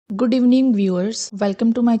Good evening viewers,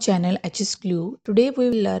 welcome to my channel HSClue. Today we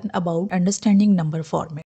will learn about understanding number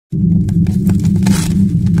format.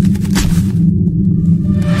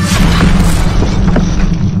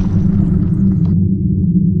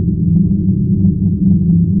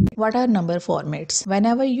 What are number formats?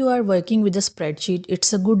 Whenever you are working with a spreadsheet,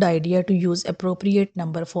 it's a good idea to use appropriate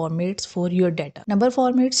number formats for your data. Number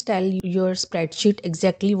formats tell your spreadsheet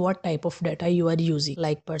exactly what type of data you are using,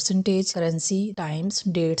 like percentage, currency, times,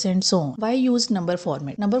 dates, and so on. Why use number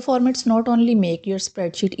format? Number formats not only make your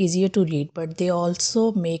spreadsheet easier to read, but they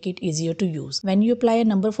also make it easier to use. When you apply a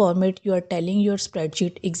number format, you are telling your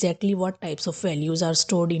spreadsheet exactly what types of values are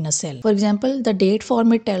stored in a cell. For example, the date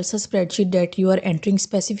format tells a spreadsheet that you are entering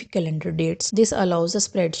specific calendar dates. This allows the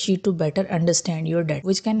spreadsheet to better understand your data,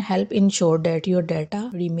 which can help ensure that your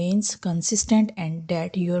data remains consistent and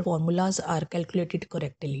that your formulas are calculated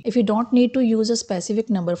correctly. If you don't need to use a specific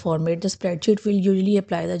number format, the spreadsheet will usually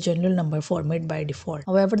apply the general number format by default.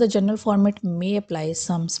 However, the general format may apply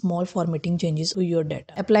some small formatting changes to your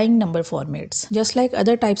data. Applying number formats. Just like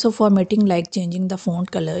other types of formatting like changing the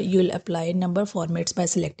font color, you will apply number formats by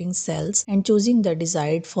selecting cells and choosing the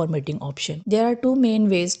desired formatting option. There are two main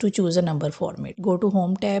ways to choose a number format. Go to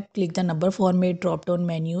Home tab, click the number format drop-down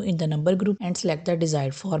menu in the number group and select the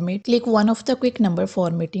desired format. Click one of the quick number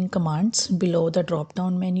formatting commands below the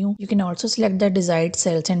drop-down menu. You can also select the desired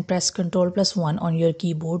cells and press Ctrl+1 on your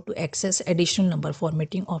keyboard to access additional number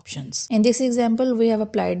formatting options. In this example, we have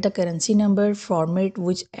applied the currency number format,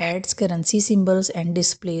 which adds currency symbols and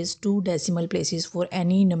displays two decimal places for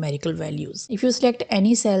any numerical values. If you select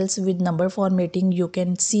any cells with number formatting, you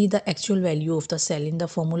can see the actual value of the cell in the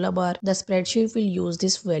formula bar. The spreadsheet will use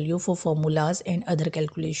this value for formulas and other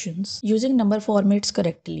calculations. Using number formats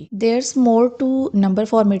correctly. There's more to number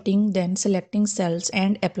formatting than selecting cells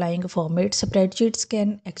and applying a format. Spreadsheets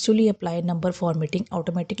can actually apply number formatting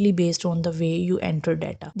automatically based on the way you enter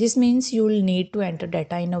data. This means you will need to enter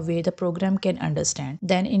data in a way the program can understand.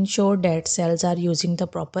 Then ensure that cells are using the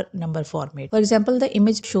proper number format. For example, the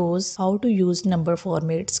image shows how to use number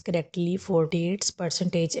formats correctly for dates,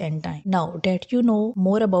 percentage, and time. Now that you know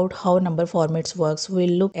more about how number formats works, we'll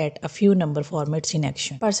look at a few number formats in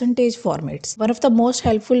action. Percentage formats. One of the most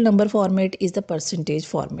helpful number format is the percentage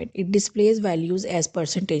format. It displays values as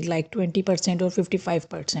percentage like 20% or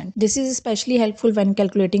 55%. This is especially helpful when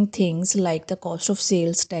calculating things like the cost of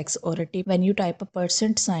sales, tax, or a tip. When you type a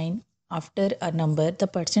percent sign after a number, the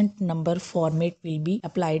percent number format will be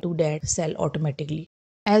applied to that cell automatically.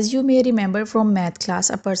 As you may remember from math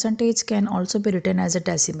class, a percentage can also be written as a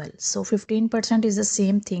decimal. So 15% is the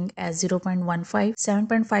same thing as 0.15,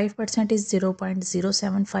 7.5% is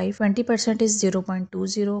 0.075, 20% is 0.20,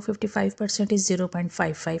 55% is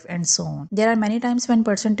 0.55, and so on. There are many times when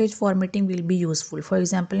percentage formatting will be useful. For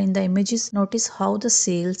example, in the images, notice how the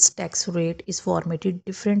sales tax rate is formatted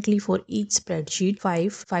differently for each spreadsheet: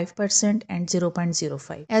 5%, and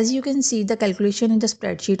 0.05. As you can see, the calculation in the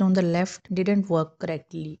spreadsheet on the left didn't work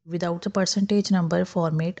correctly. Without the percentage number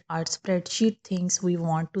format, our spreadsheet thinks we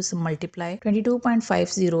want to multiply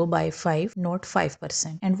 22.50 by 5, not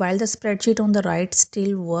 5%. And while the spreadsheet on the right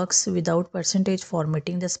still works without percentage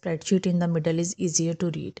formatting, the spreadsheet in the middle is easier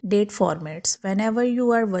to read. Date formats. Whenever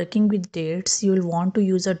you are working with dates, you will want to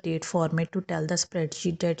use a date format to tell the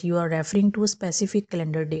spreadsheet that you are referring to specific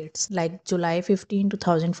calendar dates. Like July 15,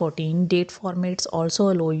 2014, date formats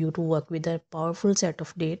also allow you to work with a powerful set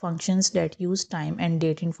of date functions that use time and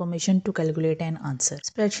date information to calculate an answer.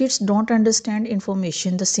 Spreadsheets don't understand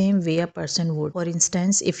information the same way a person would. For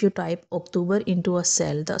instance, if you type October into a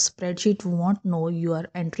cell, the spreadsheet won't know you are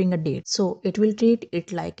entering a date, so it will treat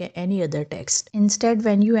it like any other text. Instead,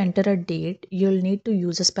 when you enter a date, you'll need to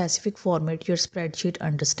use a specific format your spreadsheet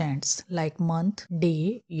understands, like month,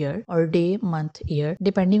 day, year, or day, month, year,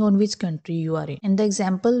 depending on which country you are in. In the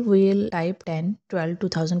example, we'll type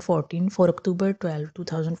 10/12/2014 for October 12,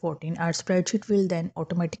 2014. Our spreadsheet will then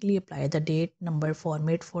automatically apply the date number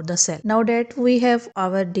format for the cell. Now that we have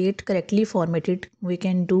our date correctly formatted, we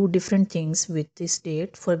can do different things with this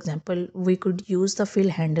date. For example, we could use the fill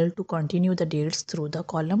handle to continue the dates through the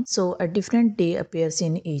column, so a different day appears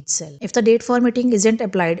in each cell. If the date formatting isn't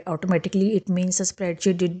applied automatically, it means the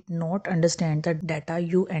spreadsheet did not understand the data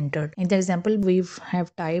you entered. In the example, we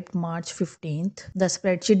have typed March 15th. The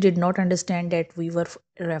spreadsheet did not understand that we were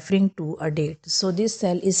referring to a date. So this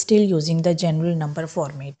cell is still using the general number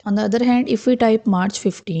format. On the other hand, if we type March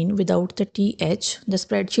 15 without the TH, the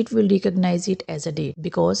spreadsheet will recognize it as a date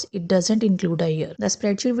because it doesn't include a year. The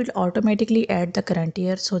spreadsheet will automatically add the current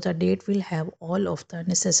year, so the date will have all of the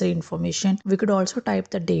necessary information. We could also type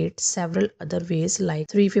the date several other ways like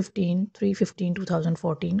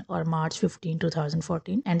 3/15/2014 or March 15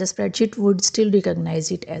 2014, and the spreadsheet would still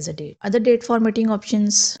recognize it as a date. Other date formatting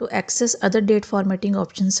options. To access other date formatting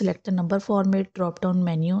options, select the number format drop down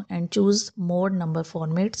menu and choose more number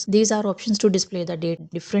formats. These are options to display the date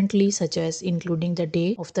differently, such as including the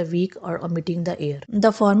day of the week or omitting the year.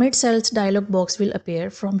 The format cells dialog box will appear.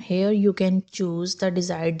 From here you can choose the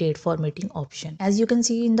desired date formatting option. As you can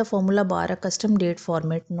see in the formula bar, a custom date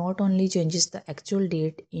format not only changes the actual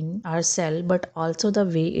date in our cell but also the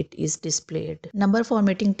way it is displayed. Number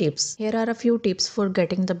formatting tips. Here are a few tips for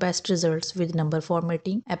getting the best results with number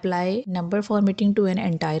formatting. Apply number formatting to an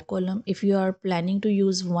entire column. If you are planning to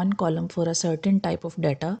use one column for a certain type of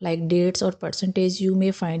data like dates or percentage, you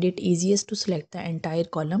may find it easiest to select the entire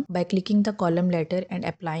column by clicking the column letter and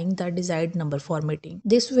applying the desired number formatting.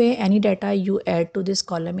 This way, any data you add to this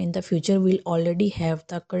column in the future will already have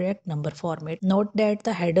the correct number format. Note that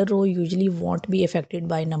the header row usually won't be affected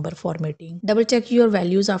by number formatting. Double check your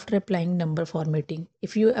values after applying number formatting.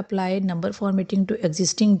 If you apply number formatting to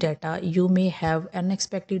existing data, you may have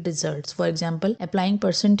unexpected results. For example, applying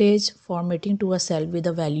percentage formatting to a cell with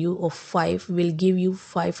a value of 5 will give you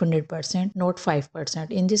 500%, not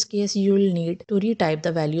 5%. In this case, you will need to retype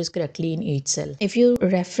the values correctly in each cell. If you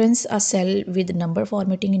reference a cell with number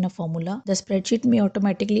formatting in a formula, the spreadsheet may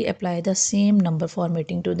automatically apply the same number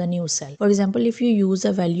formatting to the new cell. For example, if you use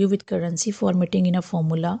a value with currency formatting in a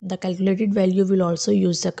formula, the calculated value will also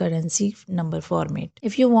use the currency number format.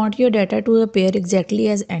 If you want your data to appear exactly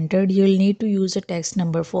as entered, you will need to use a text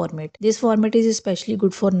number format. This format is especially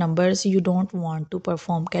good for numbers you don't want to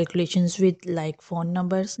perform calculations with, like phone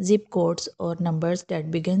numbers, zip codes, or numbers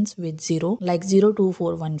that begins with 0 like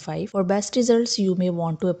 02415. For best results, you may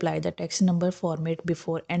want to apply the text number format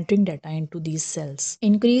before entering data into these cells.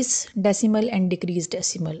 Increase decimal and decrease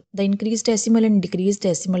decimal. The increase decimal and decrease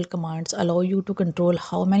decimal commands allow you to control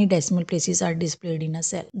how many decimal places are displayed in a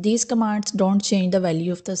cell. These commands don't change the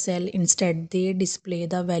value of the cell, instead they display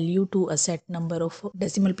the value to a set number of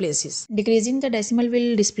decimal places. Decreasing the decimal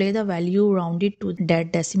will display the value rounded to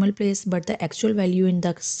that decimal place, but the actual value in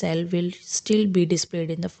the cell will still be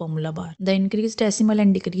displayed in the formula bar. The increase decimal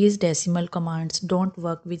and decrease decimal commands don't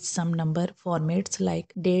work with some number formats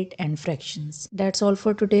like date and fractions. That's all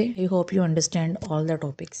for today. I hope you understand all the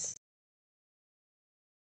topics.